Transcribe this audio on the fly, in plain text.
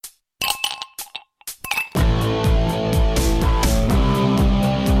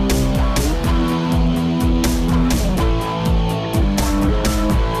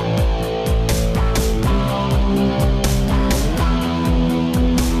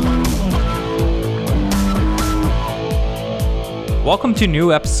Welcome to a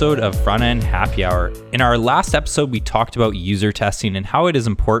new episode of Front End Happy Hour. In our last episode, we talked about user testing and how it is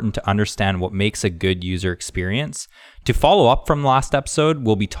important to understand what makes a good user experience. To follow up from the last episode,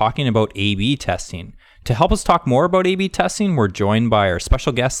 we'll be talking about A/B testing. To help us talk more about A/B testing, we're joined by our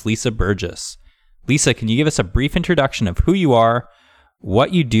special guest, Lisa Burgess. Lisa, can you give us a brief introduction of who you are,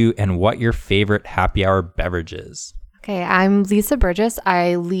 what you do, and what your favorite happy hour beverage is? Okay, I'm Lisa Burgess.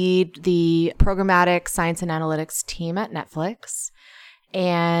 I lead the programmatic science and analytics team at Netflix.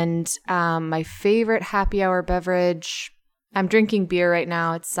 And my favorite happy hour beverage, I'm drinking beer right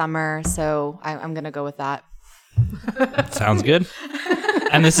now. It's summer, so I'm going to go with that. Sounds good.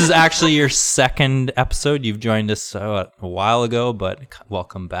 And this is actually your second episode. You've joined us a while ago, but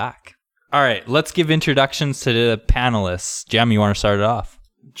welcome back. All right, let's give introductions to the panelists. Jem, you want to start it off?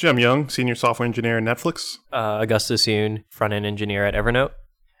 Jem Young, Senior Software Engineer at Netflix. Augustus Yoon, Front-End Engineer at Evernote.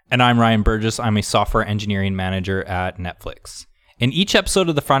 And I'm Ryan Burgess. I'm a Software Engineering Manager at Netflix. In each episode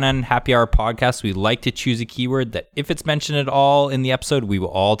of the Front End Happy Hour podcast, we like to choose a keyword that if it's mentioned at all in the episode, we will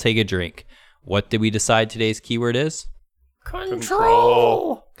all take a drink. What did we decide today's keyword is?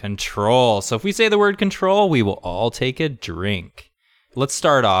 Control. Control. So if we say the word control, we will all take a drink. Let's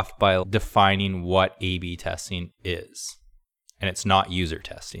start off by defining what A/B testing is. And it's not user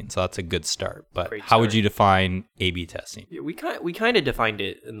testing, so that's a good start. But how would you define A/B testing? Yeah, we kind of defined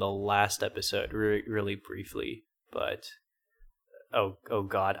it in the last episode, really briefly. But oh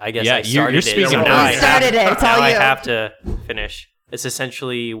God, I guess I started you're speaking. it. You started it. It's all now you. I have to finish. It's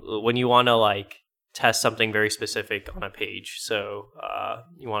essentially when you want to test something very specific on a page. So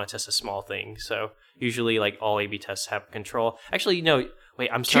you want to test a small thing. So usually all A/B tests have control. Actually, no. Wait,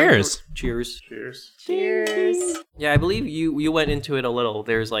 I'm sorry. Cheers. Cheers. Yeah, I believe you went into it a little.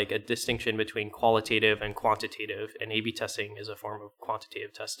 There's a distinction between qualitative and quantitative, and A/B testing is a form of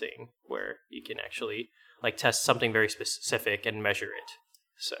quantitative testing where you can actually test something very specific and measure it.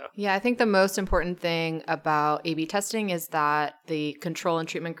 So Yeah, I think the most important thing about A/B testing is that the control and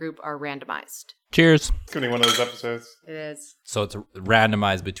treatment group are randomized. Cheers. It's going to be one of those episodes. It is. So it's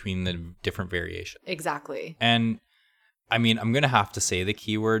randomized between the different variations. Exactly. And I mean, I'm going to have to say the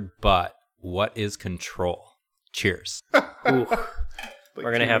keyword, but what is control? Cheers. Ooh,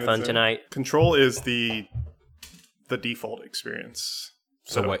 we're gonna have fun tonight. Control is the default experience.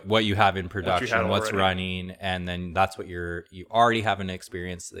 So what you have in production, what's already running, and then that's what you already have an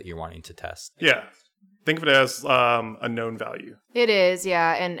experience that you're wanting to test. Yeah. Think of it as a known value. It is,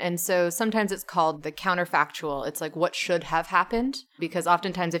 yeah. And so sometimes it's called the counterfactual. It's what should have happened. Because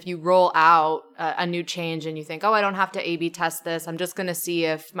oftentimes if you roll out a new change and you think, oh, I don't have to A/B test this, I'm just going to see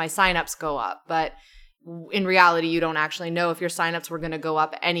if my signups go up. But in reality, you don't actually know if your signups were going to go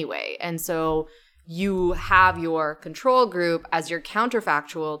up anyway. And so you have your control group as your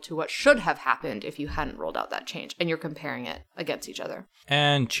counterfactual to what should have happened if you hadn't rolled out that change. And you're comparing it against each other.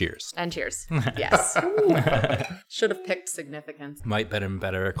 And cheers. And cheers. Yes. Should have picked significance. Might been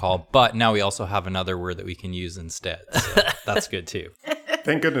better call, but now we also have another word that we can use instead. So that's good too.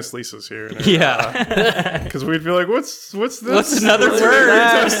 Thank goodness Lisa's here. Yeah. Because we'd be like, what's this? What's another word?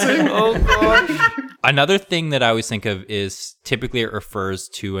 Testing? Oh gosh. Another thing that I always think of is typically it refers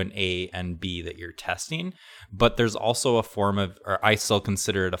to an A and B that you're testing, but there's also a form of, or I still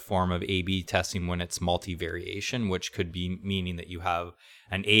consider it a form of A/B testing when it's multivariation, which could be meaning that you have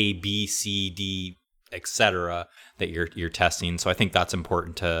an A, B, C, D, etc. that you're testing. So I think that's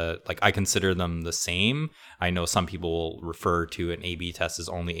important to, I consider them the same. I know some people will refer to an A/B test as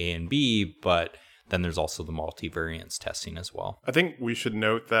only A and B, but then there's also the multivariance testing as well. I think we should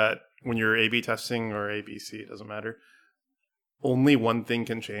note that when you're A/B testing or ABC, it doesn't matter. Only one thing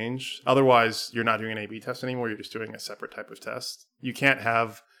can change. Otherwise, you're not doing an A/B test anymore. You're just doing a separate type of test. You can't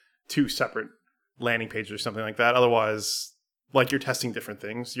have two separate landing pages or something like that. Otherwise, you're testing different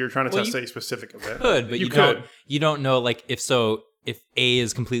things. You're trying to test a specific event. But you don't know if A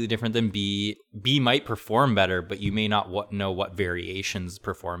is completely different than B might perform better, but you may not know what variations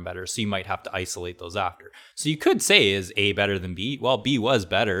perform better. So you might have to isolate those after. So you could say, is A better than B? Well, B was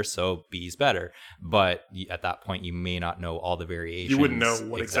better, so B's better. But at that point, you may not know all the variations. You wouldn't know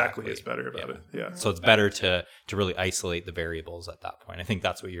what exactly is better about it. Yeah. So it's better to really isolate the variables at that point. I think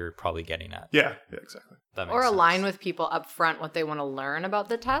that's what you're probably getting at. Yeah, exactly. Or align with people up front what they want to learn about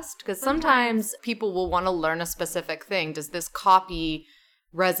the test. Because sometimes people will want to learn a specific thing. Does this copy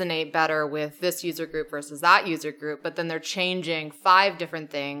resonate better with this user group versus that user group? But then they're changing 5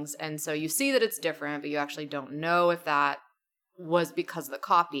 different things. And so you see that it's different, but you actually don't know if that was because of the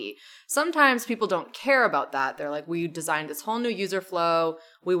copy. Sometimes people don't care about that. They're like, we designed this whole new user flow.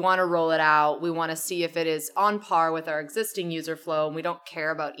 We want to roll it out. We want to see if it is on par with our existing user flow. And we don't care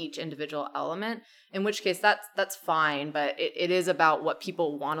about each individual element, in which case that's fine. But it is about what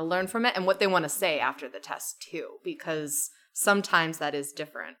people want to learn from it and what they want to say after the test too, because sometimes that is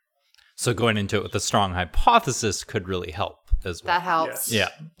different. So going into it with a strong hypothesis could really help as well. That helps.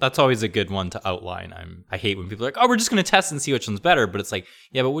 Yes. Yeah, that's always a good one to outline. I hate when people are like, oh, we're just going to test and see which one's better. But it's like,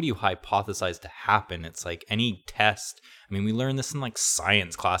 yeah, but what do you hypothesize to happen? It's like any test. I mean, we learned this in like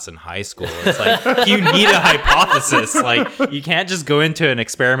science class in high school. It's like, you need a hypothesis. Like, you can't just go into an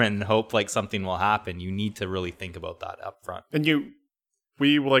experiment and hope like something will happen. You need to really think about that up front. And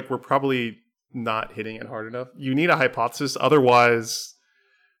we're probably not hitting it hard enough. You need a hypothesis. Otherwise,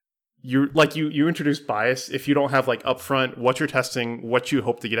 you introduce bias if you don't have like upfront what you're testing, what you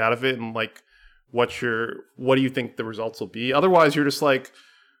hope to get out of it, and like what do you think the results will be. Otherwise, you're just like,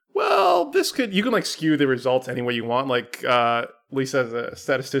 well, you can like skew the results any way you want. Like Lisa, as a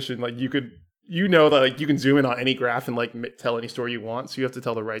statistician, like that like you can zoom in on any graph and like tell any story you want. So you have to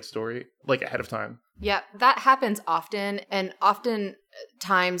tell the right story like ahead of time. Yeah, that happens often, and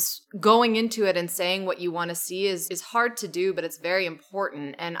oftentimes going into it and saying what you want to see is hard to do, but it's very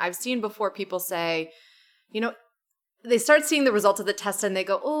important. And I've seen before people say, they start seeing the results of the test and they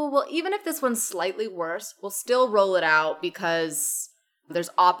go, oh, well, even if this one's slightly worse, we'll still roll it out because there's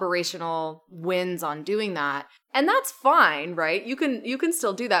operational wins on doing that. And that's fine, right? You can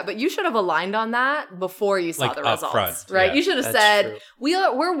still do that, but you should have aligned on that before you saw Like the results, upfront, right? yeah. You should have That's said,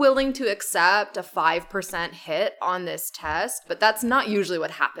 true. we're willing to accept a 5% hit on this test, but that's not usually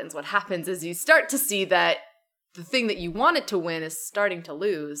what happens. What happens is you start to see that the thing that you wanted to win is starting to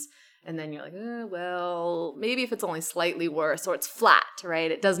lose. And then you're like, well, maybe if it's only slightly worse or it's flat,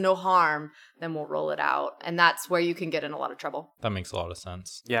 right? It does no harm, then we'll roll it out. And that's where you can get in a lot of trouble. That makes a lot of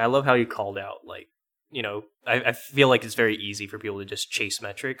sense. Yeah, I love how you called out, like, I feel like it's very easy for people to just chase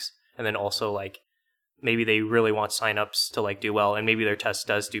metrics. And then also, like, maybe they really want signups to, like, do well. And maybe their test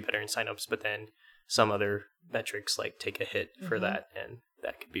does do better in signups, but then some other metrics, like, take a hit for that. And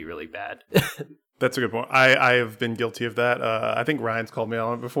that could be really bad. That's a good point. I have been guilty of that. I think Ryan's called me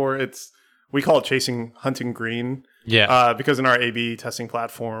on it before. We call it hunting green. Yeah. Because in our A/B testing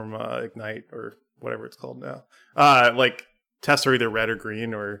platform, Ignite or whatever it's called now, like tests are either red or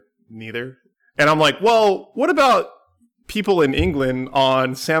green or neither. And I'm like, well, what about people in England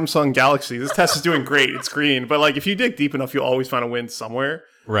on Samsung Galaxy? This test is doing great. It's green. But like if you dig deep enough, you'll always find a win somewhere.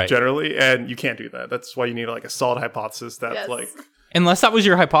 Right. Generally. And you can't do that. That's why you need like a solid hypothesis that's Yes. like... Unless that was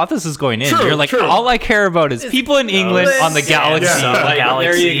your hypothesis going in. True, You're like, true. all I care about is people in England on the Galaxy. Samsung Like,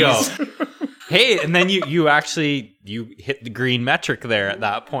 there you go. Galaxies. Hey, and then you actually hit the green metric there at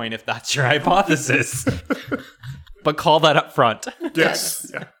that point if that's your hypothesis. But call that up front.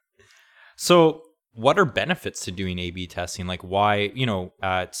 Yes. Yeah. So what are benefits to doing A/B testing? Like why,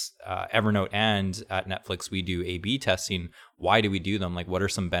 at Evernote and at Netflix, we do A/B testing. Why do we do them? Like what are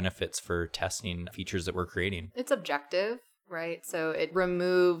some benefits for testing features that we're creating? It's objective, right? So it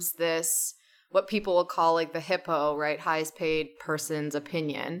removes this, what people will call like the HIPPO, right? Highest paid person's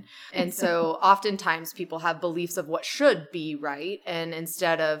opinion. And so oftentimes people have beliefs of what should be right. And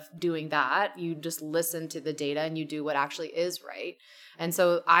instead of doing that, you just listen to the data and you do what actually is right. And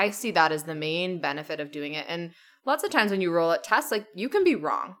so I see that as the main benefit of doing it. And lots of times when you roll out tests, like you can be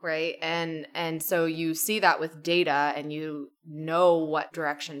wrong, right? And so you see that with data and you know what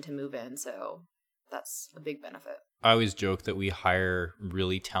direction to move in. So that's a big benefit. I always joke that we hire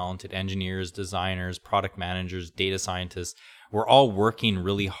really talented engineers, designers, product managers, data scientists. We're all working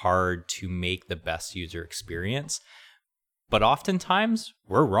really hard to make the best user experience. But oftentimes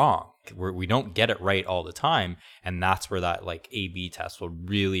we're wrong. We don't get it right all the time. And that's where that like A/B test will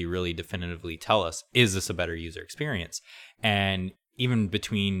really, really definitively tell us, is this a better user experience? And even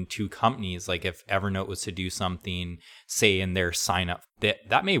between two companies, like if Evernote was to do something, say in their sign up,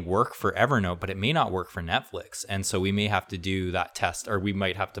 that may work for Evernote, but it may not work for Netflix. And so we may have to do that test, or we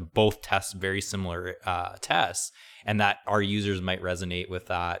might have to both test very similar tests, and that our users might resonate with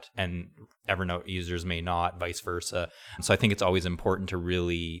that and Evernote users may not, vice versa. And so I think it's always important to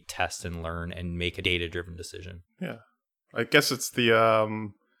really test and learn and make a data-driven decision. Yeah. I guess it's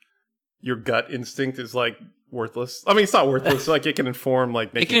the your gut instinct is like worthless. I mean, it's not worthless. Like it can inform like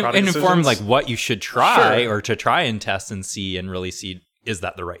It making can product inform decisions. like what you should try Sure. or to try and test and see and really see, is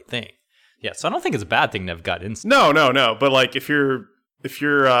that the right thing? Yeah. So I don't think it's a bad thing to have gut instinct. No. But like if you're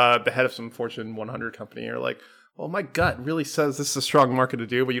the head of some Fortune 100 company, you're like, well, my gut really says this is a strong market to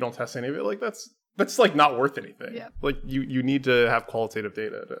do, but you don't test any of it. Like that's like not worth anything. Yeah. Like you need to have qualitative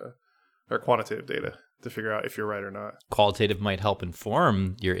data or quantitative data to figure out if you're right or not. Qualitative might help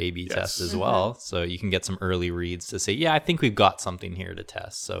inform your A/B test as well. So you can get some early reads to say, yeah, I think we've got something here to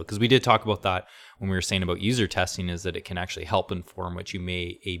test. So because we did talk about that when we were saying about user testing, is that it can actually help inform what you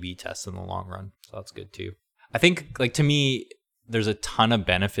may A/B test in the long run. So that's good too. I think, like, to me, there's a ton of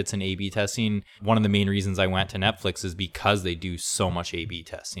benefits in A/B testing. One of the main reasons I went to Netflix is because they do so much A/B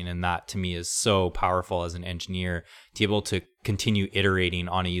testing. And that to me is so powerful as an engineer to be able to continue iterating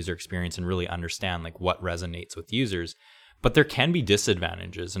on a user experience and really understand like what resonates with users. But there can be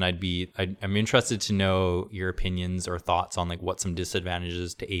disadvantages. And I'm interested to know your opinions or thoughts on like what some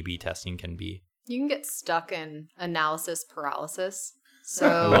disadvantages to A/B testing can be. You can get stuck in analysis paralysis.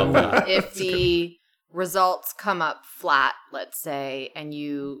 I love So that. if the results come up flat, let's say, and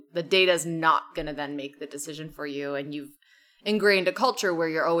the data is not going to then make the decision for you, and you've ingrained a culture where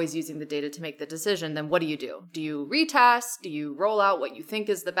you're always using the data to make the decision, then what do? Do you retest? Do you roll out what you think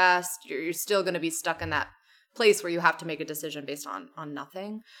is the best? You're still going to be stuck in that place where you have to make a decision based on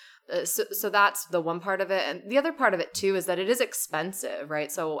nothing. So that's the one part of it. And the other part of it too is that it is expensive, right?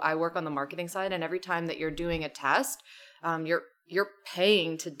 So I work on the marketing side, and every time that you're doing a test, you're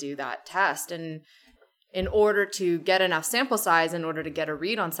paying to do that test. And in order to get enough sample size, in order to get a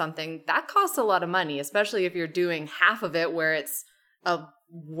read on something, that costs a lot of money, especially if you're doing half of it where it's a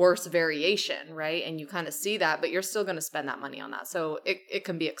worse variation, right? And you kind of see that, but you're still going to spend that money on that. So it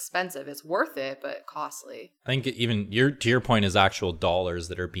can be expensive. It's worth it, but costly. I think even to your point is actual dollars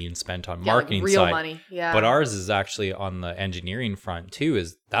that are being spent on Like marketing real side. money. Yeah. But ours is actually on the engineering front too,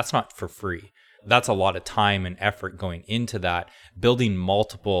 is that's not for free. That's a lot of time and effort going into that, building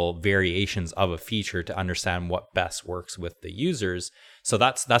multiple variations of a feature to understand what best works with the users. So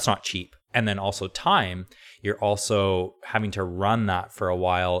that's not cheap. And then also time, you're also having to run that for a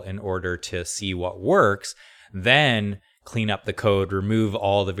while in order to see what works, then clean up the code, remove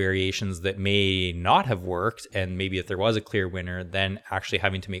all the variations that may not have worked. And maybe if there was a clear winner, then actually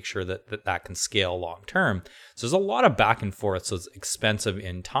having to make sure that can scale long term. So there's a lot of back and forth. So it's expensive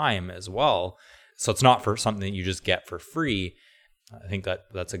in time as well. So it's not for something that you just get for free. I think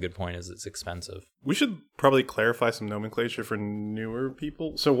that's a good point, is it's expensive. We should probably clarify some nomenclature for newer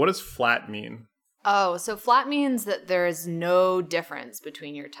people. So what does flat mean? Oh, so flat means that there is no difference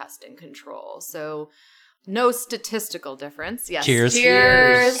between your test and control. So no statistical difference. Yes.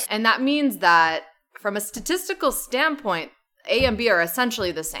 Cheers. And that means that from a statistical standpoint, A and B are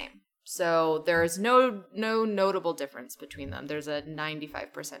essentially the same. So there's no notable difference between them. There's a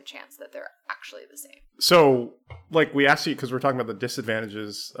 95% chance that they're actually the same. So, like, we asked you, because we're talking about the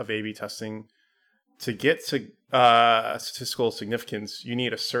disadvantages of A/B testing. To get to statistical significance, you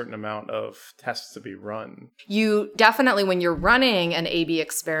need a certain amount of tests to be run. You definitely, when you're running an A/B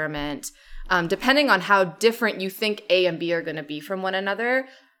experiment, depending on how different you think A and B are going to be from one another,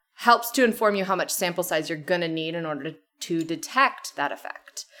 helps to inform you how much sample size you're going to need in order to detect that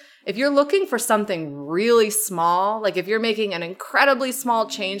effect. If you're looking for something really small, like if you're making an incredibly small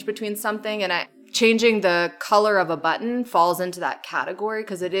change between something, and changing the color of a button falls into that category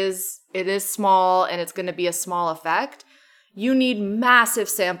because it is small and it's going to be a small effect, you need massive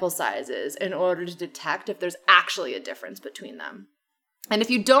sample sizes in order to detect if there's actually a difference between them. And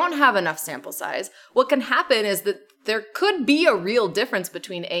if you don't have enough sample size, what can happen is that there could be a real difference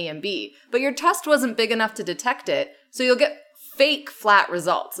between A and B, but your test wasn't big enough to detect it, so you'll get fake flat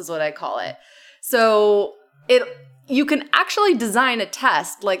results is what I call it. So you can actually design a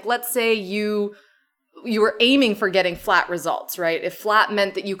test, like let's say you were aiming for getting flat results, right? If flat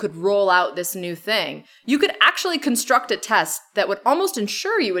meant that you could roll out this new thing, you could actually construct a test that would almost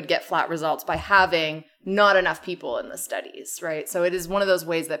ensure you would get flat results by having not enough people in the studies, right? So it is one of those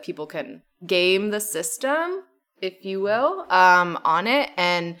ways that people can game the system, if you will, on it.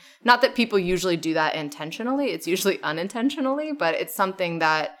 And not that people usually do that intentionally. It's usually unintentionally, but it's something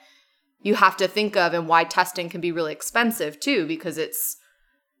that you have to think of, and why testing can be really expensive too, because it's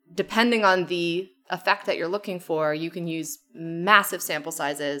depending on the effect that you're looking for, you can use massive sample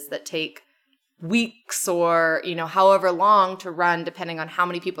sizes that take weeks or, however long to run, depending on how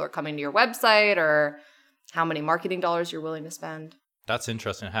many people are coming to your website or how many marketing dollars you're willing to spend. That's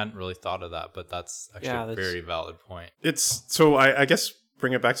interesting. I hadn't really thought of that, but that's actually a very valid point. It's so I guess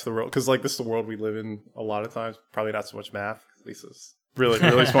bring it back to the world, because like this is the world we live in a lot of times. Probably not so much math. Lisa's really,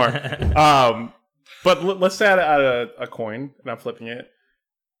 really smart. But let's say I had a coin and I'm flipping it.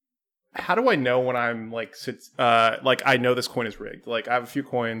 How do I know when I'm like I know this coin is rigged? Like I have a few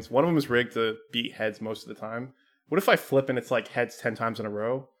coins. One of them is rigged to beat heads most of the time. What if I flip and it's like heads 10 times in a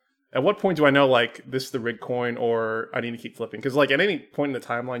row? At what point do I know like this is the rigged coin, or I need to keep flipping? Because like at any point in the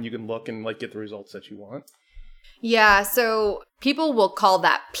timeline, you can look and like get the results that you want. Yeah, so people will call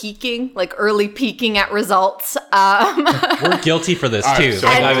that peaking, like early peaking at results. We're guilty for this I'm too. so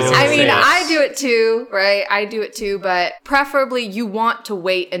Like, And, was I gonna mean, say. I do it too, right? I do it too, but preferably you want to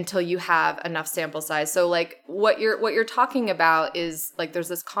wait until you have enough sample size. So like what you're talking about is like there's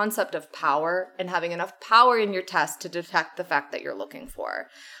this concept of power and having enough power in your test to detect the fact that you're looking for.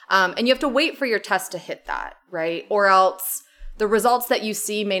 And you have to wait for your test to hit that, right? Or else the results that you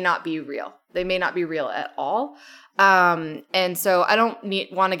see may not be real. They may not be real at all. And so I don't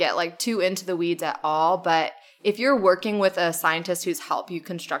want to get like too into the weeds at all, but if you're working with a scientist who's helped you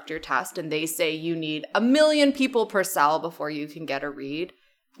construct your test and they say you need 1 million people per cell before you can get a read,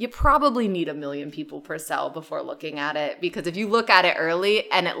 you probably need 1 million people per cell before looking at it, because if you look at it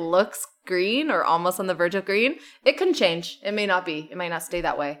early and it looks green or almost on the verge of green, it can change. It may not be. It might not stay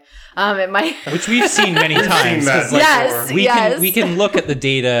that way. It might. which we've seen many times. that 'cause, like, Yes, we can look at the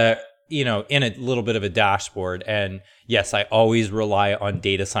data, you know, in a little bit of a dashboard. And yes, I always rely on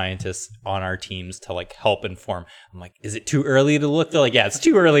data scientists on our teams to like help inform. I'm like, is it too early to look? They're like, yeah, it's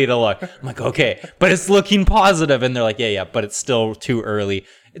too early to look. I'm like, okay, but it's looking positive. And they're like, yeah, but it's still too early.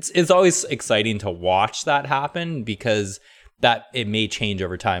 It's always exciting to watch that happen, because that it may change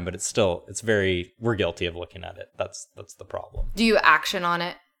over time, but we're guilty of looking at it. That's the problem. Do you action on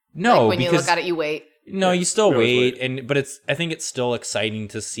it? No, Like when you because look at it, you wait. no, you still always wait, but I think it's still exciting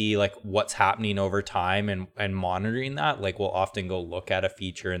to see like what's happening over time and monitoring that. Like we'll often go look at a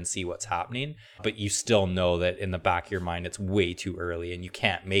feature and see what's happening, but you still know that in the back of your mind it's way too early and you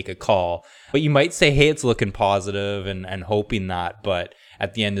can't make a call. But you might say, hey, it's looking positive and hoping that, but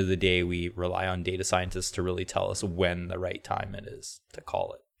at the end of the day, we rely on data scientists to really tell us when the right time it is to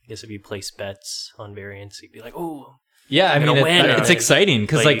call it. I guess if you place bets on variance, you'd be like, oh, Yeah, I I'm mean, gonna win. it's exciting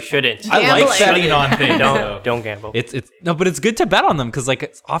because but like you shouldn't. I like Gambling. betting on things. so. Don't gamble. It's no, but it's good to bet on them because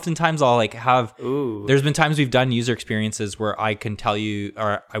like oftentimes I'll like have. Ooh. There's been times we've done user experiences where I can tell you,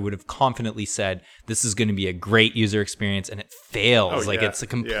 or I would have confidently said, this is going to be a great user experience, and it fails. Oh, like yeah. it's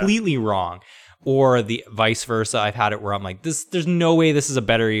completely wrong. Or the vice versa. I've had it where I'm like, there's no way this is a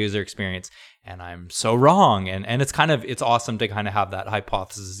better user experience, and I'm so wrong. And it's awesome to kind of have that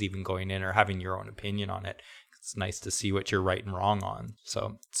hypothesis even going in or having your own opinion on it. It's nice to see what you're right and wrong on.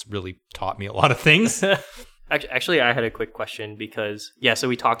 So it's really taught me a lot of things. Actually, I had a quick question because, so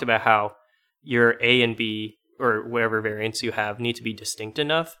we talked about how your A and B or whatever variants you have need to be distinct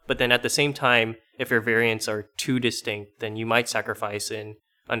enough. But then at the same time, if your variants are too distinct, then you might sacrifice in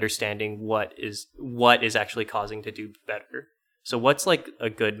understanding what is actually causing to do better. So what's like a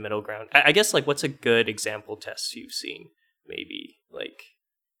good middle ground? I guess like what's a good example test you've seen maybe like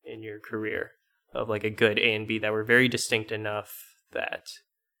in your career of like a good A and B that were very distinct enough that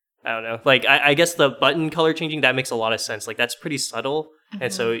I don't know. Like I guess the button color changing, that makes a lot of sense. Like that's pretty subtle,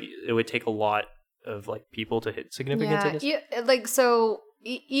 and so it would take a lot of like people to hit significance in this. Yeah, like so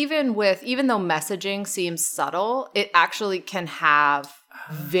even though messaging seems subtle, it actually can have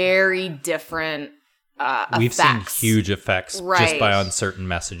very different We've effects. seen huge effects just Right. by uncertain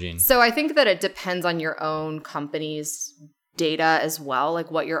messaging. So I think that it depends on your own company's data as well,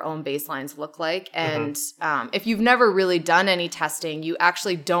 like what your own baselines look like. And if you've never really done any testing, you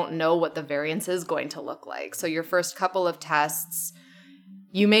actually don't know what the variance is going to look like. So your first couple of tests,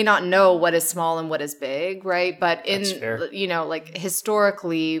 you may not know what is small and what is big, right? But That's fair. like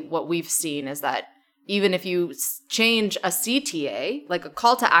historically, what we've seen is that even if you change a CTA, like a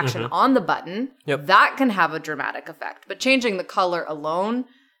call to action on the button, Yep. that can have a dramatic effect. But changing the color alone,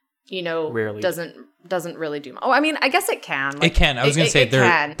 Rarely. doesn't really do much. Oh, I mean, I guess it can. Like, It can. I was going to say it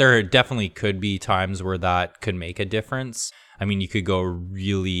can. there definitely could be times where that could make a difference. I mean, you could go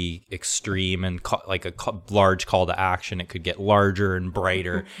really extreme and large call to action. It could get larger and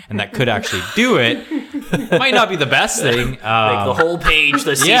brighter, and that could actually do it. Might not be the best thing. Like the whole page,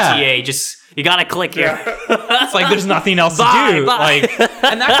 the CTA, just you gotta click here. It's like there's nothing else to do. Like,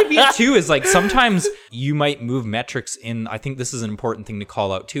 and that could be it too. Is like sometimes you might move metrics in. I think this is an important thing to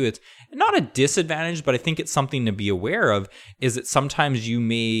call out too. It's not a disadvantage, but I think it's something to be aware of. Is that sometimes you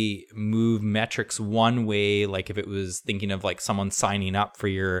may move metrics one way. Like if it was thinking of like someone signing up for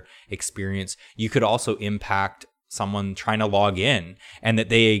your experience, you could also impact someone trying to log in and that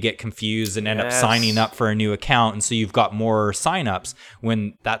they get confused and end up signing up for a new account. And so you've got more signups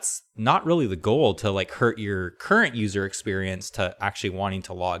when that's not really the goal to like hurt your current user experience to actually wanting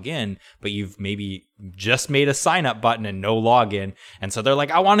to log in, but you've maybe just made a sign up button and no login. And so they're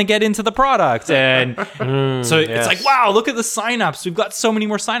like, I want to get into the product. And so it's like, wow, look at the signups. We've got so many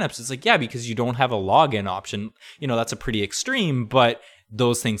more signups. It's like, yeah, because you don't have a login option. That's a pretty extreme, but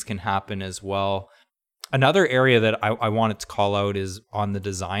those things can happen as well. Another area that I wanted to call out is on the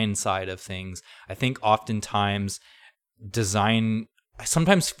design side of things. I think oftentimes I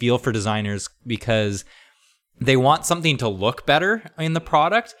sometimes feel for designers because they want something to look better in the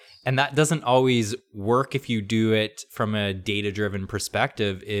product, and that doesn't always work if you do it from a data-driven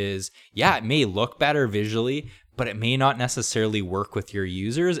perspective. It may look better visually, but it may not necessarily work with your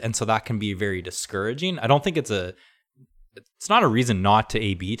users, and so that can be very discouraging. I don't think it's not a reason not to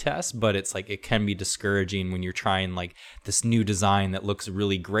A/B test, but it's like it can be discouraging when you're trying like this new design that looks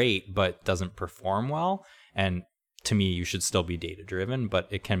really great but doesn't perform well. And to me, you should still be data-driven, but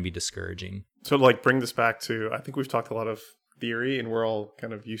it can be discouraging. So like bring this back to, I think we've talked a lot of theory and we're all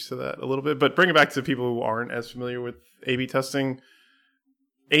kind of used to that a little bit, but bring it back to people who aren't as familiar with A/B testing.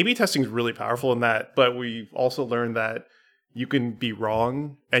 A/B testing is really powerful in that, but we've also learned that you can be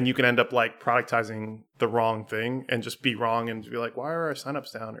wrong and you can end up like productizing the wrong thing and just be wrong and be like, why are our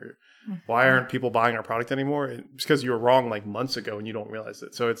signups down? Or why aren't people buying our product anymore? It's because you were wrong like months ago and you don't realize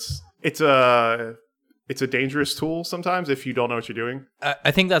it. So it's a dangerous tool sometimes if you don't know what you're doing.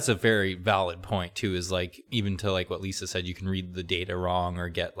 I think that's a very valid point too, is like, even to like what Lisa said, you can read the data wrong or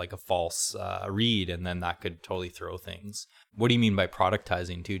get like a false read, and then that could totally throw things. What do you mean by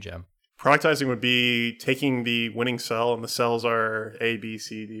productizing too, Jem? Productizing would be taking the winning cell, and the cells are A, B,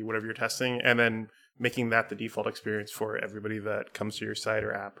 C, D, whatever you're testing, and then making that the default experience for everybody that comes to your site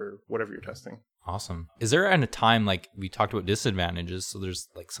or app or whatever you're testing. Awesome. Is there a time, like we talked about disadvantages, so there's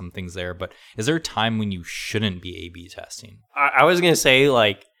like some things there, but is there a time when you shouldn't be A/B testing? I was going to say,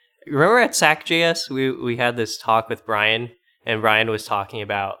 like, remember at SAC.js, we had this talk with Brian, and Brian was talking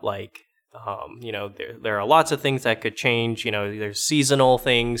about like, there are lots of things that could change. There's seasonal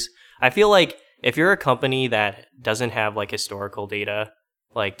things. I feel like if you're a company that doesn't have like historical data,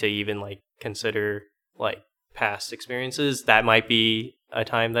 like to even like consider like past experiences, that might be a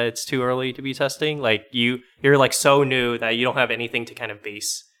time that it's too early to be testing. Like you're like so new that you don't have anything to kind of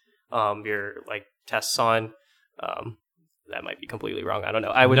base your like tests on. That might be completely wrong. I don't know.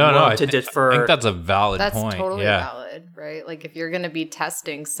 I would love to defer. I think that's a valid point. That's totally valid, right? Like if you're going to be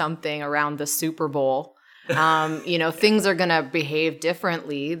testing something around the Super Bowl, things are going to behave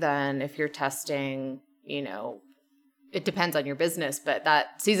differently than if you're testing, it depends on your business, but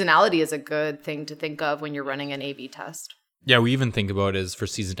that seasonality is a good thing to think of when you're running an A/B test. Yeah, we even think about it as for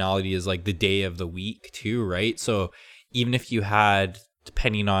seasonality as like the day of the week too, right? So even if you had,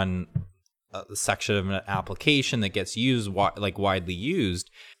 depending on the section of an application that gets used, like widely used,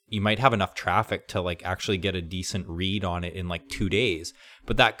 you might have enough traffic to like actually get a decent read on it in like 2 days.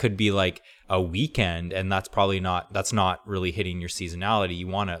 But that could be like a weekend, and that's not really hitting your seasonality. You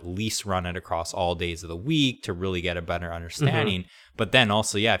want to at least run it across all days of the week to really get a better understanding. Mm-hmm. But then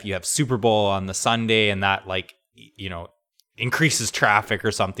also, if you have Super Bowl on the Sunday and that like, increases traffic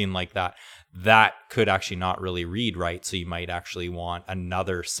or something like that, that could actually not really read right. So you might actually want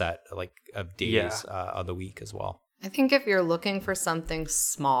another set like of days of the week as well. I think if you're looking for something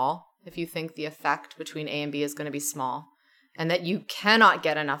small, if you think the effect between A and B is going to be small and that you cannot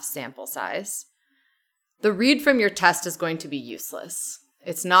get enough sample size, the read from your test is going to be useless.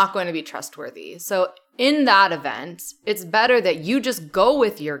 It's not going to be trustworthy. So in that event, it's better that you just go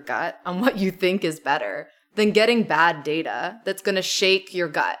with your gut on what you think is better than getting bad data that's going to shake your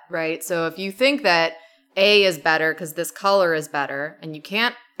gut, right? So if you think that A is better because this color is better and you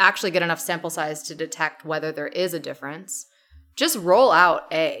can't actually get enough sample size to detect whether there is a difference, just roll out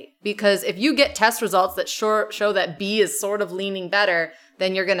A. Because if you get test results that show that B is sort of leaning better,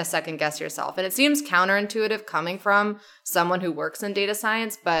 then you're going to second guess yourself. And it seems counterintuitive coming from someone who works in data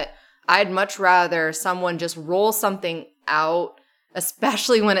science, but I'd much rather someone just roll something out,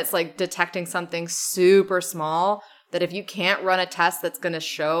 especially when it's like detecting something super small, that if you can't run a test that's going to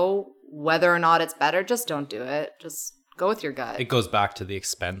show whether or not it's better, just don't do it. Just go with your gut. It goes back to the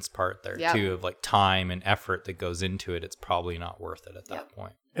expense part there too, of like time and effort that goes into it. It's probably not worth it at that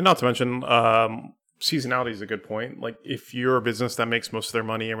point. And not to mention, seasonality is a good point. Like if you're a business that makes most of their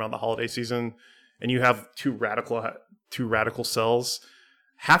money around the holiday season and you have two radical cells,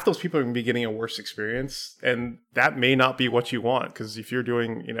 half those people are going to be getting a worse experience, and that may not be what you want. Because if you're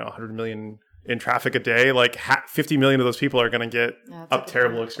doing 100 million in traffic a day, like 50 million of those people are going to get a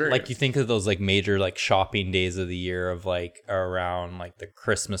terrible experience. Like you think of those like major like shopping days of the year of like around like the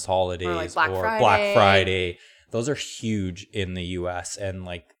Christmas holidays or Black Friday. Those are huge in the US, and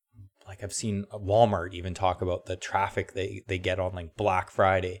like I've seen Walmart even talk about the traffic they get on like Black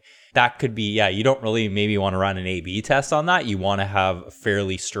Friday. That could be, you don't really maybe want to run an A/B test on that. You want to have a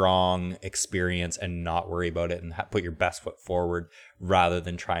fairly strong experience and not worry about it and put your best foot forward rather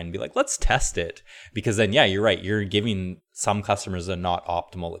than try and be like, let's test it. Because then, you're right. You're giving some customers a not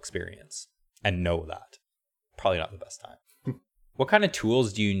optimal experience and know that. probably not the best time. What kind of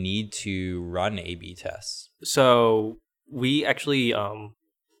tools do you need to run A/B tests? So we actually,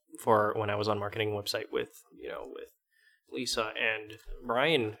 for when I was on marketing website with Lisa and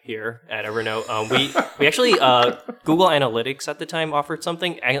Brian here at Evernote, we actually Google Analytics at the time offered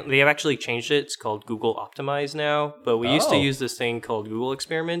something. They have actually changed it. It's called Google Optimize now, but we used to use this thing called Google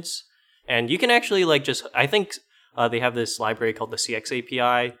Experiments, and you can actually I think they have this library called the CX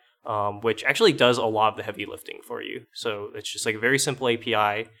API, which actually does a lot of the heavy lifting for you. So it's just like a very simple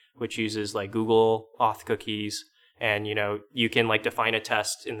API which uses like Google auth cookies, and you can like define a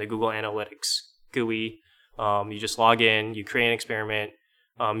test in the Google Analytics GUI. You just log in, you create an experiment,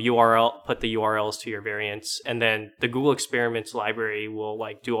 put the URLs to your variants, and then the Google Experiments library will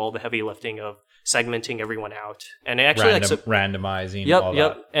like do all the heavy lifting of segmenting everyone out. And it actually randomizing. Yep, all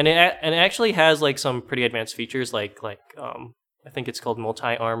yep. that. And it actually has like some pretty advanced features like I think it's called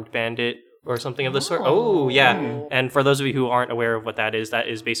multi-armed bandit or something of the sort. Oh, yeah. And for those of you who aren't aware of what that is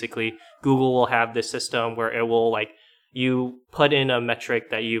basically Google will have this system where it will like you put in a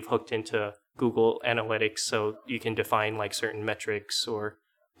metric that you've hooked into Google Analytics, so you can define like certain metrics or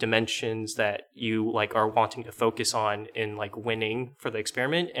dimensions that you like are wanting to focus on in like winning for the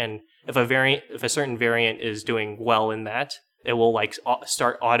experiment. And if a certain variant is doing well in that, it will like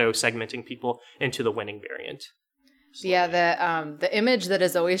start auto segmenting people into the winning variant. Yeah, the image that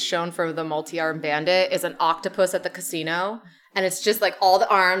is always shown for the multi-armed bandit is an octopus at the casino, and it's just like all the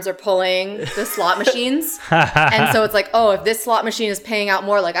arms are pulling the slot machines. And so it's like, oh, if this slot machine is paying out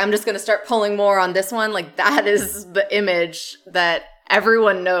more, like I'm just going to start pulling more on this one. Like that is the image that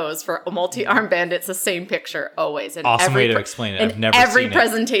everyone knows for a multi-armed bandit. It's the same picture always. And awesome way to explain it. I've never seen it. Every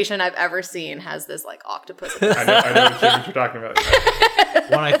presentation I've ever seen has this like octopus. I know what you're talking about.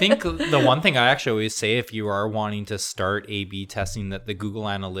 Well, I think the one thing I actually always say, if you are wanting to start A/B testing, that the Google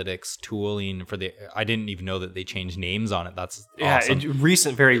Analytics tooling I didn't even know that they changed names on it. That's awesome.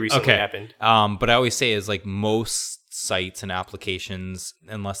 It very recently happened. But I always say is like most sites and applications,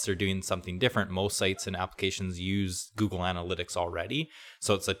 unless they're doing something different, most sites and applications use Google Analytics already.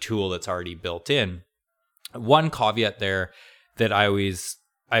 So it's a tool that's already built in. One caveat there that I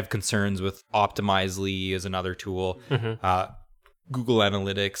have concerns with, Optimizely is another tool. Mm-hmm. Google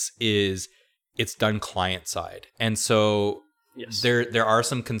Analytics is it's done client side. And so there are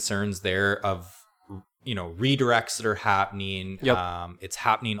some concerns there of redirects that are happening. Yep. It's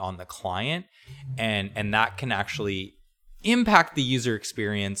happening on the client, and that can actually impact the user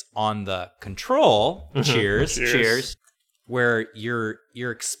experience on the control. Mm-hmm. Cheers. Where your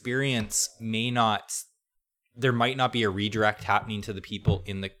experience there might not be a redirect happening to the people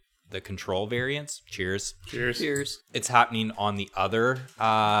in the control variants. Cheers. It's happening on the other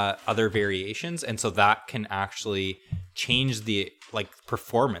variations, and so that can actually change the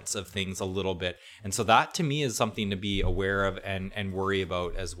performance of things a little bit. And so that to me is something to be aware of and worry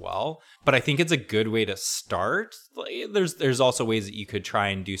about as well. But I think it's a good way to start. There's also ways that you could try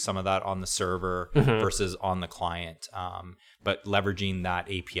and do some of that on the server versus on the client. But leveraging that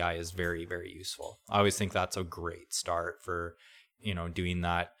API is very, very useful. I always think that's a great start for doing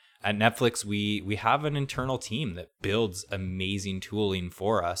that. At Netflix, we have an internal team that builds amazing tooling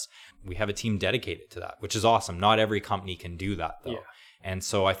for us. We have a team dedicated to that, which is awesome. Not every company can do that, though. Yeah. And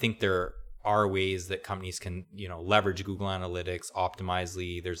so I think there are ways that companies can, leverage Google Analytics,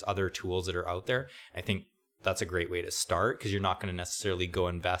 Optimizely. There's other tools that are out there. I think that's a great way to start, because you're not going to necessarily go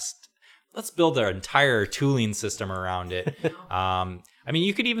invest. Let's build our entire tooling system around it.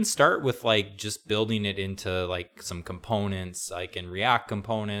 You could even start with just building it into some components, like in React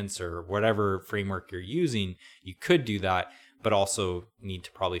components or whatever framework you're using. You could do that, but also need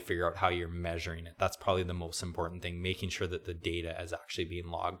to probably figure out how you're measuring it. That's probably the most important thing, making sure that the data is actually being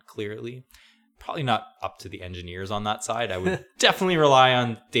logged clearly. Probably not up to the engineers on that side. I would definitely rely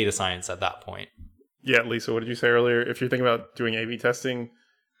on data science at that point. Yeah, Lisa, what did you say earlier? If you're thinking about doing A/B testing,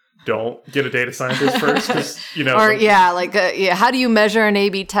 don't get a data scientist first, how do you measure an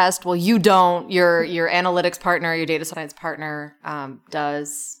A/B test? Well, you don't. Your analytics partner, your data science partner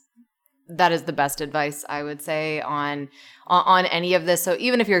does. That is the best advice I would say on any of this. So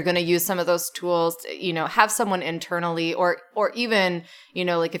even if you're going to use some of those tools, have someone internally, or even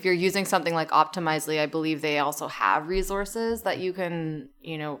if you're using something like Optimizely, I believe they also have resources that you can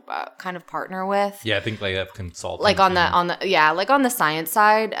kind of partner with. Yeah, I think they have consultants. On the science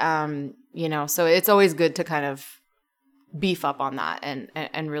side, so it's always good to kind of beef up on that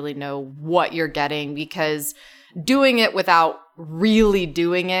and really know what you're getting, because doing it without really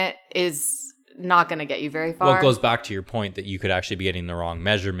doing it is not going to get you very far. Well, it goes back to your point that you could actually be getting the wrong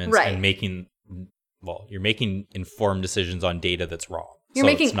measurements, right, and you're making informed decisions on data that's wrong. You're So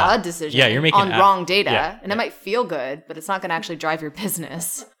making it's not- a decision Yeah, you're making on wrong data, yeah, and it might feel good, but it's not going to actually drive your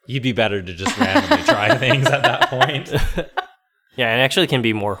business. You'd be better to just randomly try things at that point. Yeah, and it actually can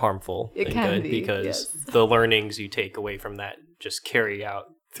be more harmful It than can good be, because yes. the learnings you take away from that just carry out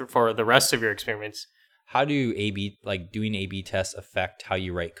for the rest of your experiments. How do doing A/B tests affect how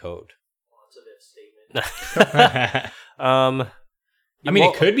you write code? I mean,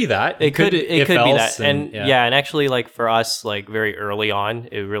 Well, it could be that. It could be that. And yeah. and actually, like for us, like very early on,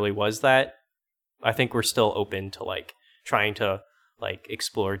 it really was that. I think we're still open to like trying to like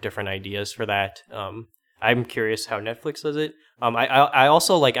explore different ideas for that. I'm curious how Netflix does it. I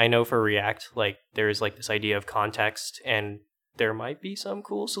also like, I know for React, like there's like this idea of context, and there might be some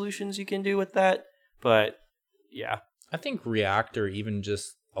cool solutions you can do with that. But yeah, I think React or even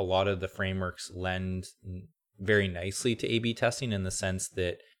just a lot of the frameworks lend very nicely to A/B testing in the sense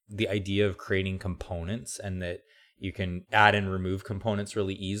that the idea of creating components and that you can add and remove components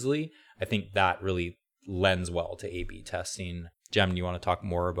really easily, I think that really lends well to A/B testing. Jem, you want to talk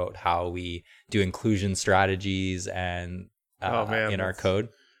more about how we do inclusion strategies and in our code?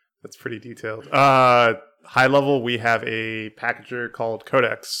 That's pretty detailed. High level, we have a packager called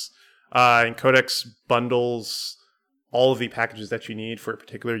Codex. And Codex bundles all of the packages that you need for a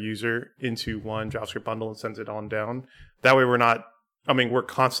particular user into one JavaScript bundle and sends it on down. That way we're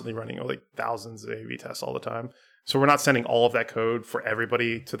constantly running like thousands of A/B tests all the time. So we're not sending all of that code for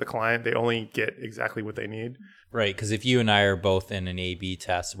everybody to the client. They only get exactly what they need. Right, because if you and I are both in an A/B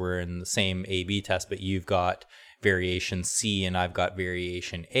test, we're in the same A/B test, but you've got variation C and I've got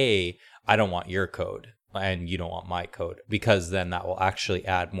variation A, I don't want your code and you don't want my code, because then that will actually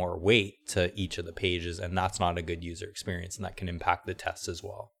add more weight to each of the pages, and that's not a good user experience, and that can impact the test as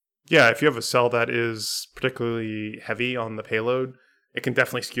well. Yeah, if you have a cell that is particularly heavy on the payload, it can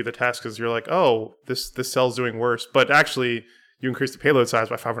definitely skew the test because you're like, oh, this cell's doing worse. But actually, you increase the payload size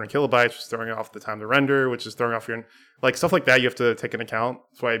by 500 kilobytes, which is throwing off the time to render, which is throwing off your... Like, stuff like that you have to take into account.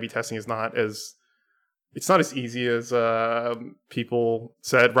 That's why A/B testing is not as... It's not as easy as people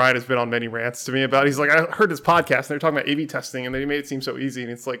said. Ryan has been on many rants to me about it. He's like, I heard this podcast, and they're talking about A/B testing, and they made it seem so easy,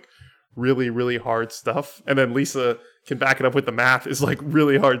 and it's like really, really hard stuff. And then Lisa can back it up with the math. Is like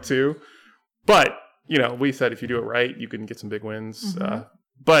really hard too. But, we said if you do it right, you can get some big wins. Mm-hmm.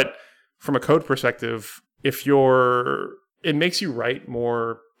 But from a code perspective, it makes you write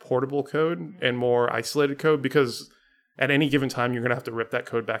more portable code and more isolated code, because at any given time, you're going to have to rip that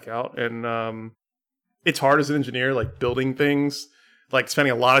code back out. And it's hard as an engineer, like building things, like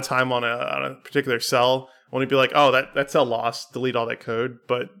spending a lot of time on a particular cell. I want to be like, oh, that cell lost, delete all that code.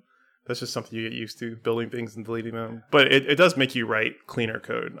 But that's just something you get used to, building things and deleting them. But it does make you write cleaner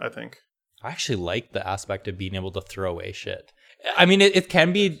code, I think. I actually like the aspect of being able to throw away shit. I mean, it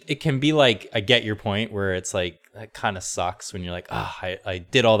can be like, I get your point where it's like, it kind of sucks when you're like, I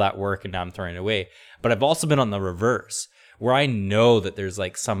did all that work and now I'm throwing it away. But I've also been on the reverse, where I know that there's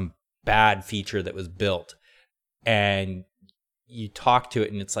like some bad feature that was built, and you talk to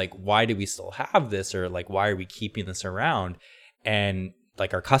it and it's like, why do we still have this? Or like, why are we keeping this around? And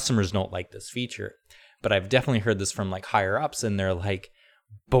like, our customers don't like this feature. But I've definitely heard this from like higher ups, and they're like,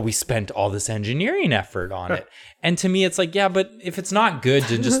 but we spent all this engineering effort on it. And to me, it's like, yeah, but if it's not good,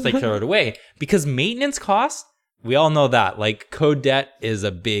 to just like throw it away, because maintenance costs, we all know that like code debt is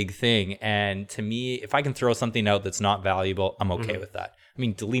a big thing. And to me, if I can throw something out that's not valuable, I'm okay with that. I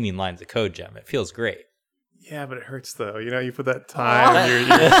mean, deleting lines of code, Jem, it feels great. Yeah, but it hurts though. You put that time, you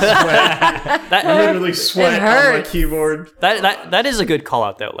sweat. You literally sweat on my keyboard. That is a good call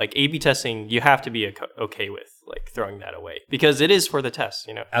out though. Like A/B testing, you have to be okay with like throwing that away, because it is for the test.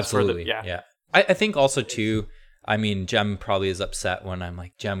 Absolutely. Yeah. I think also too, I mean, Jem probably is upset when I'm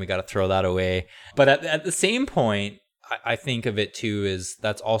like, Jem, we got to throw that away. But at the same point, I think of it too is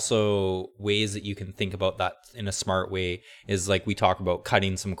that's also ways that you can think about that in a smart way, is like we talk about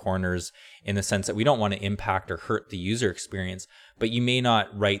cutting some corners in the sense that we don't want to impact or hurt the user experience, but you may not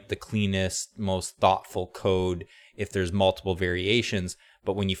write the cleanest, most thoughtful code if there's multiple variations.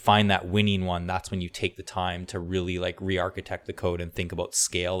 But when you find that winning one, that's when you take the time to really like re-architect the code and think about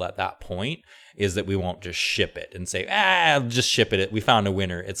scale at that point, is that we won't just ship it and say, just ship it. We found a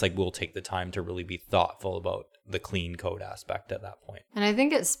winner. It's like, we'll take the time to really be thoughtful about the clean code aspect at that point. And I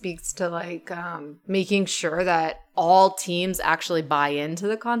think it speaks to like making sure that all teams actually buy into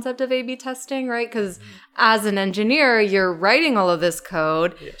the concept of A/B testing, right? Because as an engineer, you're writing all of this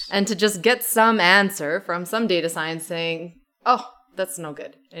code, and to just get some answer from some data science saying, oh, that's no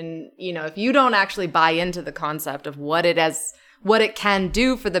good. And, if you don't actually buy into the concept of what it can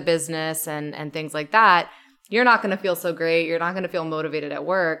do for the business and things like that, you're not going to feel so great. You're not going to feel motivated at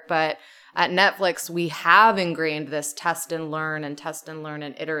work. But at Netflix, we have ingrained this test and learn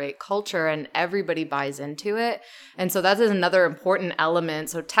and iterate culture, and everybody buys into it. And so that is another important element.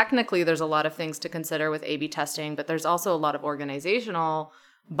 So technically, there's a lot of things to consider with A/B testing, but there's also a lot of organizational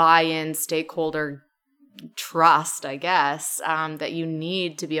buy-in, stakeholder trust, I guess, that you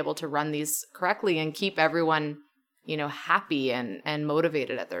need to be able to run these correctly and keep everyone, happy and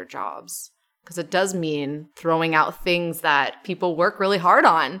motivated at their jobs. Because it does mean throwing out things that people work really hard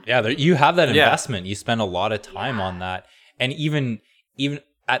on. Yeah, you have that investment. You spend a lot of time on that. And even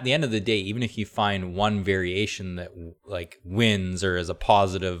at the end of the day, even if you find one variation that like wins or is a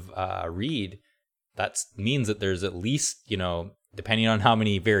positive read, that means that there's at least, depending on how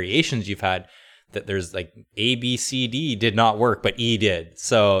many variations you've had, that there's like A, B, C, D did not work, but E did.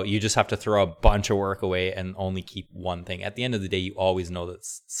 So you just have to throw a bunch of work away and only keep one thing. At the end of the day, you always know that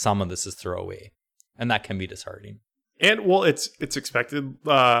some of this is throwaway, and that can be disheartening. And well, it's expected.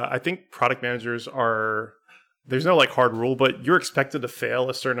 I think product managers there's no like hard rule, but you're expected to fail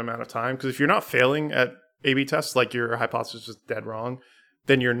a certain amount of time. Because if you're not failing at A/B tests, like your hypothesis is dead wrong,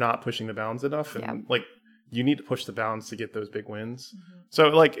 then you're not pushing the bounds enough. And like you need to push the bounds to get those big wins. Mm-hmm. So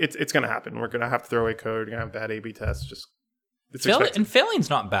like it's going to happen. We're going to have to throw away code. You're going to have bad A/B tests. It's expected. And failing's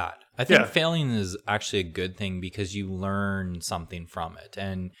not bad. I think failing is actually a good thing because you learn something from it,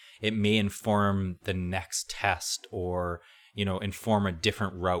 and it may inform the next test or, inform a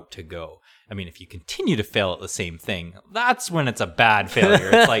different route to go. I mean, if you continue to fail at the same thing, that's when it's a bad failure.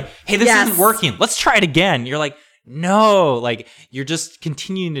 It's like, hey, this isn't working. Let's try it again. You're like, no, like you're just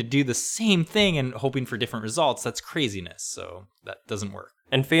continuing to do the same thing and hoping for different results. That's craziness. So that doesn't work.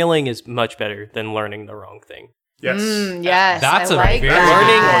 And failing is much better than learning the wrong thing. Yes. Yes. That's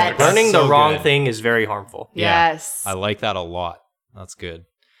learning the wrong thing is very harmful. Yes. Yeah, I like that a lot. That's good.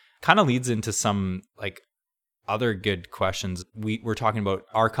 Kind of leads into some like other good questions. We're talking about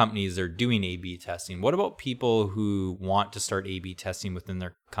our companies are doing A/B testing. What about people who want to start A/B testing within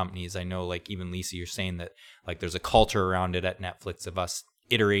their companies? I know, like even Lisa, you're saying that like there's a culture around it at Netflix of us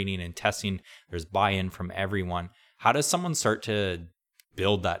iterating and testing. There's buy-in from everyone. How does someone start to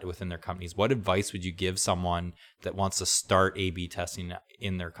build that within their companies? What advice would you give someone that wants to start A/B testing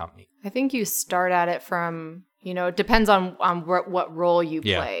in their company? I think you start at it from, it depends on what role you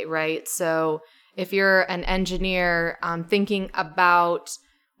play, right? So if you're an engineer thinking about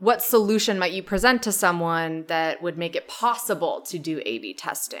what solution might you present to someone that would make it possible to do A/B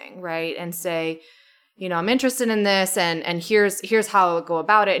testing, right? And say, I'm interested in this and here's how I would go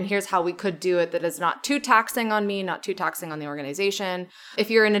about it and here's how we could do it that is not too taxing on me, not too taxing on the organization.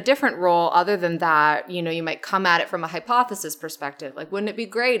 If you're in a different role other than that, you might come at it from a hypothesis perspective. Like, wouldn't it be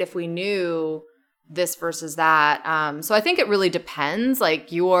great if we knew this versus that? So I think it really depends.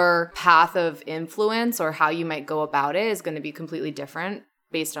 Like your path of influence or how you might go about it is going to be completely different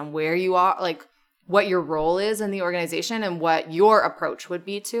based on where you are, like what your role is in the organization and what your approach would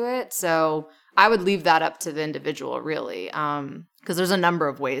be to it. So I would leave that up to the individual, really, because there's a number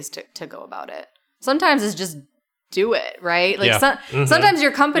of ways to go about it. Sometimes it's just do it, right? Like sometimes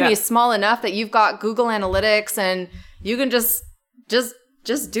your company is small enough that you've got Google Analytics and you can just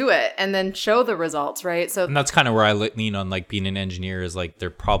do it and then show the results, right? So and that's kind of where I lean on, like being an engineer is like there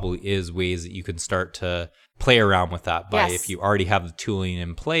probably is ways that you can start to play around with that. But if you already have the tooling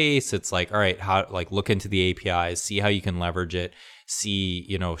in place, it's like, all right, how like look into the APIs, see how you can leverage it, see,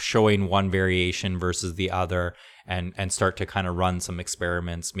 showing one variation versus the other and start to kind of run some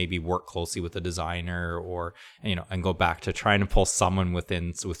experiments, maybe work closely with a designer or, and go back to trying to pull someone with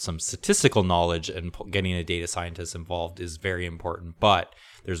some statistical knowledge and getting a data scientist involved is very important. But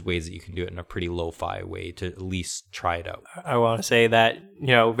there's ways that you can do it in a pretty lo-fi way to at least try it out. I want to say that,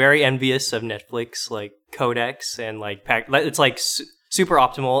 very envious of Netflix, like Codex and like it's like super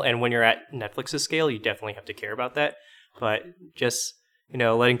optimal. And when you're at Netflix's scale, you definitely have to care about that. But just,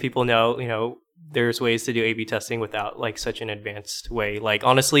 letting people know, there's ways to do A/B testing without like such an advanced way. Like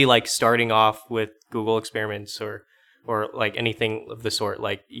honestly, like starting off with Google experiments or like anything of the sort,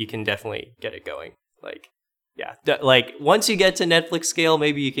 like you can definitely get it going. Like, like once you get to Netflix scale,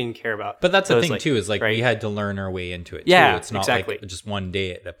 maybe you can care about. But that's the thing too, is like we had to learn our way into it too. It's not like just one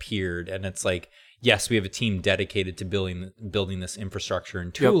day it appeared and it's like, yes, we have a team dedicated to building this infrastructure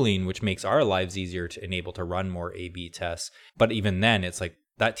and tooling, which makes our lives easier to enable to run more A/B tests. But even then, it's like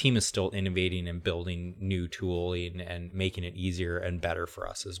that team is still innovating and building new tooling and making it easier and better for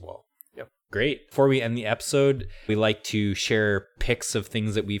us as well. Yep. Great. Before we end the episode, we like to share pics of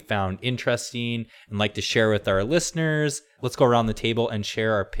things that we found interesting and like to share with our listeners. Let's go around the table and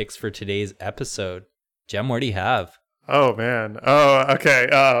share our picks for today's episode. Jem, what do you have? Oh, man. Oh,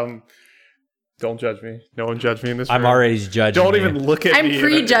 okay. Don't judge me. No one judge me in this I'm room. already judging. Don't you. even look at me. I'm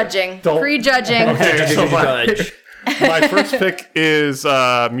prejudging. Don't- Prejudging. Okay, so Judge. my first pick is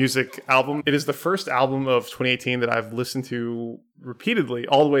a music album. It is the first album of 2018 that I've listened to repeatedly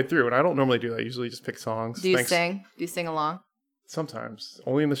all the way through, and I don't normally do that. I usually just pick songs. Do you sing? Do you sing along? Sometimes,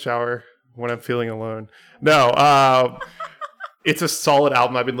 only in the shower when I'm feeling alone. No, it's a solid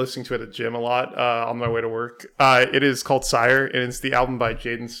album. I've been listening to it at the gym a lot on my way to work. It is called Sire, and it's the album by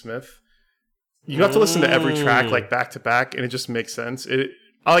Jaden Smith. You have to listen to every track like back to back, and it just makes sense.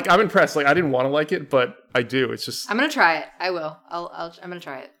 I'm impressed. Like I didn't want to like it, but I do. It's just I'm gonna try it. I will. I'm gonna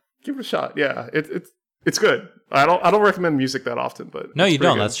try it. give it a shot. Yeah, it's good. I don't recommend music that often, but No, it's you pretty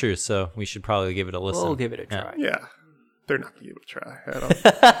don't. good. That's true. So we should probably give it a listen. We'll give it a Yeah. try. Yeah, they're not gonna give it a try.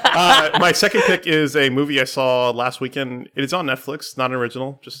 I don't. My second pick is a movie I saw last weekend. It is on Netflix, not an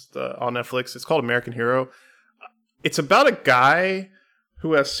original, just on Netflix. It's called American Hero. It's about a guy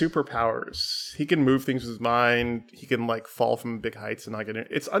who has superpowers. He can move things with his mind. He can like fall from big heights and not get in.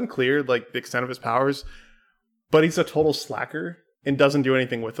 It's unclear like the extent of his powers, but he's a total slacker and doesn't do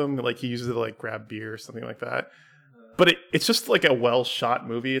anything with them. Like he uses it to like grab beer or something like that. But it's just like a well shot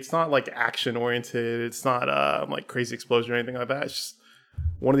movie. It's not like action oriented. It's not like crazy explosion or anything like that. It's just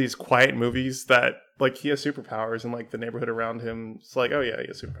one of these quiet movies that like he has superpowers and like the neighborhood around him. It's like, oh yeah, he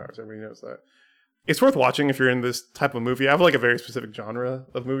has superpowers. Everybody knows that. It's worth watching if you're in this type of movie. I have like a very specific genre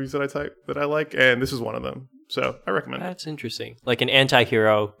of movies that I like, and this is one of them. So I recommend it. That's interesting. Like an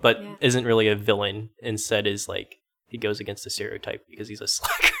anti-hero, but Yeah. isn't really a villain. Instead is like he goes against the stereotype because he's a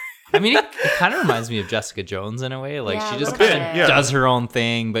slacker. I mean, it kind of reminds me of Jessica Jones in a way. Like Yeah, she a just little kind bit. of Yeah. does her own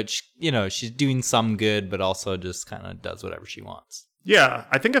thing, but she's doing some good, but also just kind of does whatever she wants. Yeah,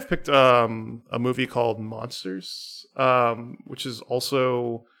 I think I've picked a movie called Monsters, which is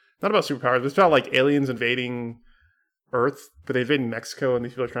also not about superpowers. It's about like aliens invading Earth, but they invade Mexico, and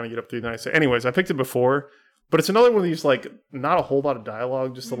these people are trying to get up through the United States. Anyways, I picked it before, but it's another one of these like not a whole lot of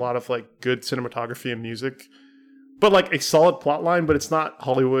dialogue, just a lot of like good cinematography and music, but like a solid plot line. But it's not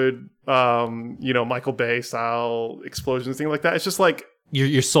Hollywood, Michael Bay style explosions, thing like that. It's just like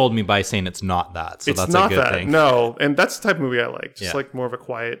You sold me by saying it's not that, so it's that's not a good that. thing. No, and that's the type of movie I like. Just Yeah. like more of a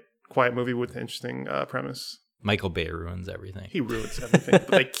quiet movie with an interesting premise. Michael Bay ruins everything. He ruins everything, but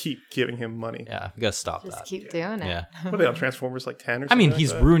they keep giving him money. Yeah, we gotta stop Just that. keep doing it. Yeah. What are they on Transformers like 10 or I something? mean, like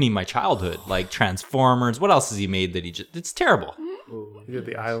he's that? ruining my childhood. Like Transformers. What else has he made that it's terrible. He did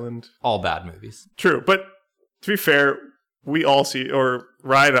The Island. All bad movies. True, but to be fair, we all see, or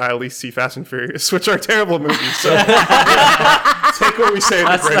Ryan and I at least see Fast and Furious, which are terrible movies. So take what we say.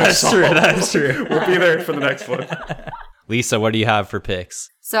 That's true. That's true. We'll be there for the next one. Lisa, what do you have for picks?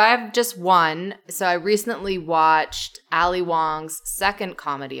 So I have just one. So I recently watched Ali Wong's second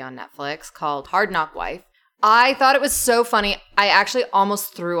comedy on Netflix called Hard Knock Wife. I thought it was so funny. I actually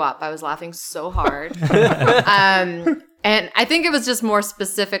almost threw up. I was laughing so hard. And I think it was just more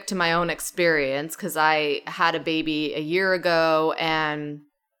specific to my own experience because I had a baby a year ago and,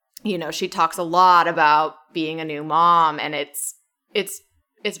 she talks a lot about being a new mom and it's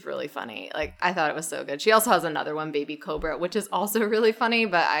really funny. Like, I thought it was so good. She also has another one, Baby Cobra, which is also really funny,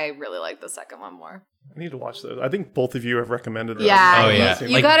 but I really like the second one more. I need to watch those. I think both of you have recommended them. Yeah, Oh, yeah. you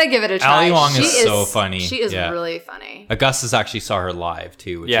Like, gotta give it a try. Ali Wong She is so funny. She is Yeah. really funny. Augustus actually saw her live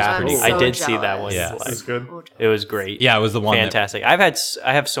too, which Yeah, is pretty I'm cool. so I did see that jealous. one. Yeah. It's good. It was great. Yeah, it was the one that- Fantastic.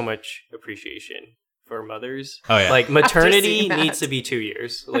 I have so much appreciation for mothers. Oh, yeah. Like maternity seeing that. needs to be 2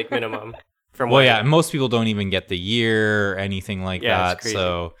 years, like minimum. From Well, what yeah, most people don't even get the year or anything like Yeah, that. it's crazy.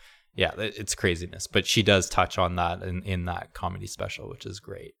 So, yeah, it's craziness. But she does touch on that in that comedy special, which is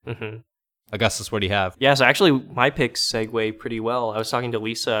great. hmm Augustus, what do you have? Yeah, so actually my picks segue pretty well. I was talking to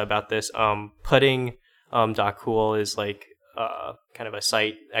Lisa about this. Pudding .cool is like kind of a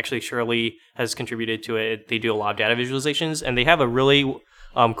site. Actually, Shirley has contributed to it. They do a lot of data visualizations, and they have a really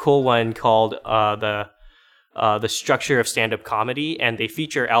cool one called the Structure of Stand-Up Comedy, and they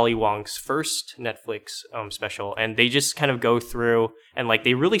feature Ali Wong's first Netflix special, and they just kind of go through and like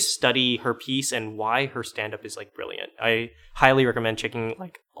they really study her piece and why her stand-up is like brilliant. I highly recommend checking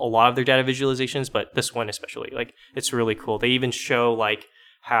like a lot of their data visualizations, but this one especially, like it's really cool. They even show like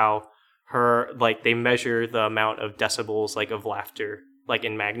how her like they measure the amount of decibels like of laughter like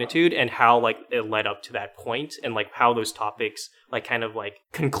in magnitude and how like it led up to that point and like how those topics like kind of like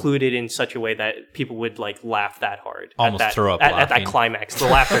concluded in such a way that people would like laugh that hard Almost at that, throw up at that laughing. climax, the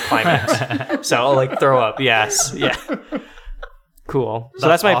laughter climax. So I'll like throw up. Yes. Yeah. Cool. So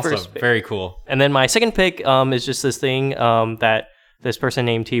that's my awesome. first pick. Very cool. And then my second pick is just this thing that this person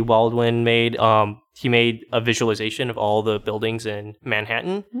named T. Waldwin made. He made a visualization of all the buildings in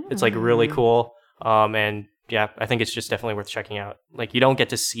Manhattan. It's like really cool. And yeah, I think it's just definitely worth checking out. Like you don't get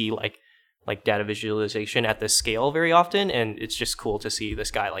to see like like data visualization at this scale very often, and it's just cool to see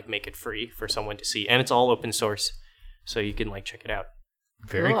this guy like make it free for someone to see, and it's all open source, so you can like check it out.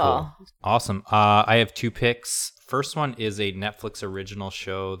 Very cool. Awesome. I have 2 picks. First one is a Netflix original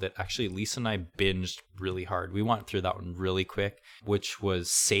show that actually Lisa and I binged really hard. We went through that one really quick, which was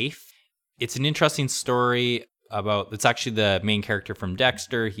Safe. It's an interesting story about, it's actually the main character from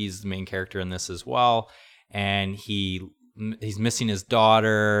Dexter. He's the main character in this as well. And he's missing his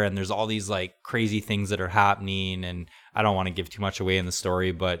daughter, and there's all these like crazy things that are happening. And I don't want to give too much away in the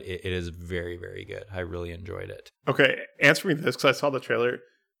story, but it is very, very good. I really enjoyed it. Okay, answer me this, because I saw the trailer.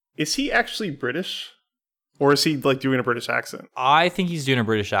 Is he actually British? Or is he like doing a British accent? I think he's doing a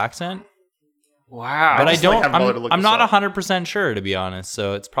British accent. Wow. But just, like, haven't bothered to look I'm this not up. 100% sure, to be honest.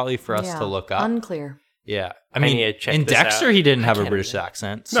 So it's probably for us to look up. Unclear. Yeah. I need mean, to check in this Dexter, out. he didn't have a can't British even-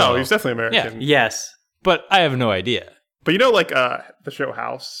 accent. No, so- he's definitely American. Yes. But I have no idea. But you know, like the show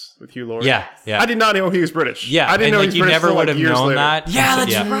House with Hugh Laurie? Yeah. I did not know he was British. Yeah. I didn't and know like, he was you British never until, would like, have years known later. that. Yeah,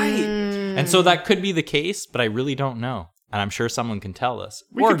 that's Yeah. right. And so that could be the case, but I really don't know. And I'm sure someone can tell us.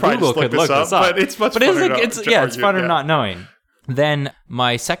 We or could probably Google just look could this look up, this up. but it's much But funner to it's argue, funner yeah. not knowing. Then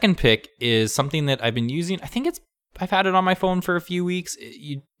my second pick is something that I've been using. I think I've had it on my phone for a few weeks.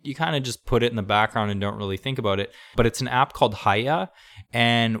 You kind of just put it in the background and don't really think about it. But it's an app called Hiya.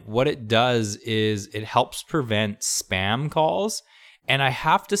 And what it does is it helps prevent spam calls. And I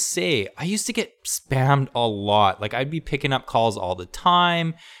have to say, I used to get spammed a lot. Like I'd be picking up calls all the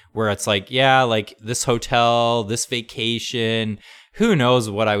time where it's like, yeah, like this hotel, this vacation, who knows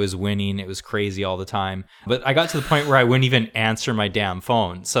what I was winning. It was crazy all the time. But I got to the point where I wouldn't even answer my damn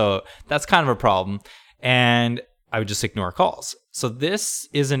phone. So that's kind of a problem. And I would just ignore calls. So this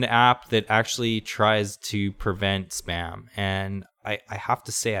is an app that actually tries to prevent spam. And I have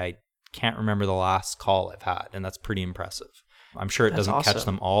to say, I can't remember the last call I've had. And that's pretty impressive. I'm sure it doesn't catch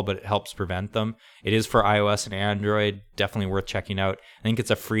them all, but it helps prevent them. It is for iOS and Android. Definitely worth checking out. I think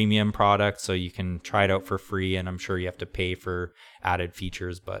it's a freemium product, so you can try it out for free, and I'm sure you have to pay for added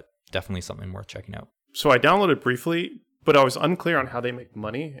features, but definitely something worth checking out. So I downloaded briefly, but I was unclear on how they make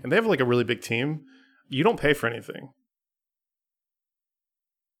money. And they have like a really big team. You don't pay for anything.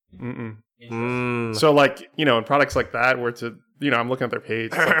 So like, you know, in products like that where it's I'm looking at their page,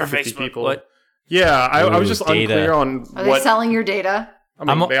 it's like 50 Facebook, people. what? Yeah, I was just data. unclear on Are they selling your data? I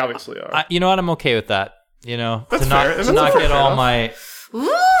mean, they obviously are. You know what? I'm okay with that. You know, That's to not, fair. to That's not fair get all enough. my...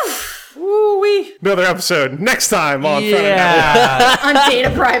 Woo! Another episode next time on Front End Yeah. On data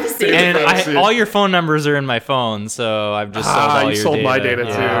privacy. And Privacy. all your phone numbers are in my phone, so I've just sold all you your sold data. my data, too.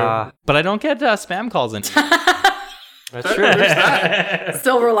 Yeah. But I don't get spam calls in. That's true.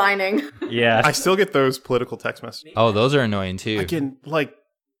 Silver lining. Yeah. I still get those political text messages. Oh, those are annoying too. I get like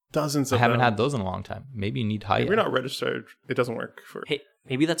dozens I of haven't them. had those in a long time. Maybe you need Hiya. If you're not registered, it doesn't work for. Hey,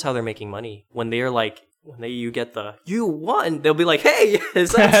 maybe that's how they're making money. When you get the you won, they'll be like, "Hey,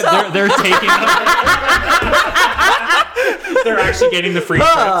 is that so?" they're taking. They're actually getting the free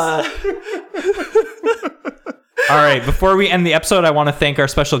trips. All right. Before we end the episode, I want to thank our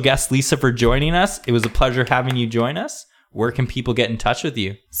special guest Lisa for joining us. It was a pleasure having you join us. Where can people get in touch with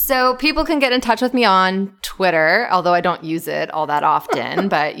you? So people can get in touch with me on Twitter, although I don't use it all that often,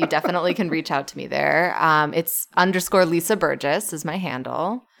 but you definitely can reach out to me there. It's _Lisa Burgess is my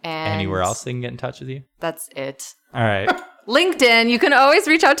handle. And Anywhere else they can get in touch with you? That's it. All right. LinkedIn. You can always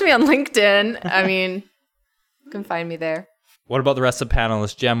reach out to me on LinkedIn. I mean, you can find me there. What about the rest of the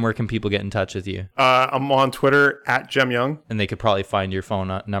panelists? Jem, where can people get in touch with you? I'm on Twitter @JemYoung. And they could probably find your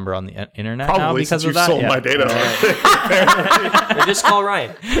phone number on the internet now Probably because since of you that. sold Yeah. my data. Or just call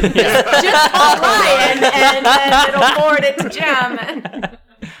Ryan. Just call Ryan and then it'll forward it to Jem.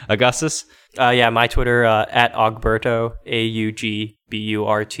 Augustus? Yeah, my Twitter @Augberto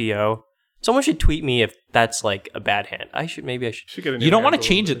AUGBURTO. Someone should tweet me if that's like a bad hand. Maybe I should. Should get a new You don't want to handle.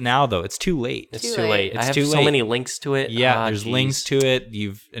 change it now, though. It's too late. It's Too too late. late. I It's have too so late. many links to it. Yeah, there's geez. links to it.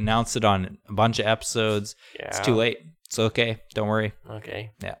 You've announced it on a bunch of episodes. It's Yeah. too late. It's okay. Don't worry.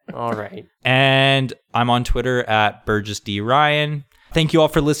 Okay. Yeah. All right. And I'm on Twitter @BurgessDRyan. Thank you all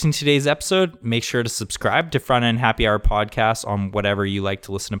for listening to today's episode. Make sure to subscribe to Front End Happy Hour Podcast on whatever you like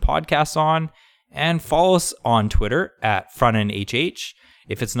to listen to podcasts on. And follow us on Twitter @FrontEndHH.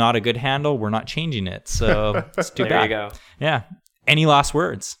 If it's not a good handle, we're not changing it. So it's too There bad. you go. Yeah. Any last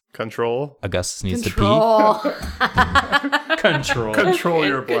words? Control. Augustus needs Control. to pee. Control. Control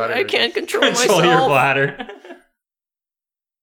your bladder. I can't control Control myself. your bladder.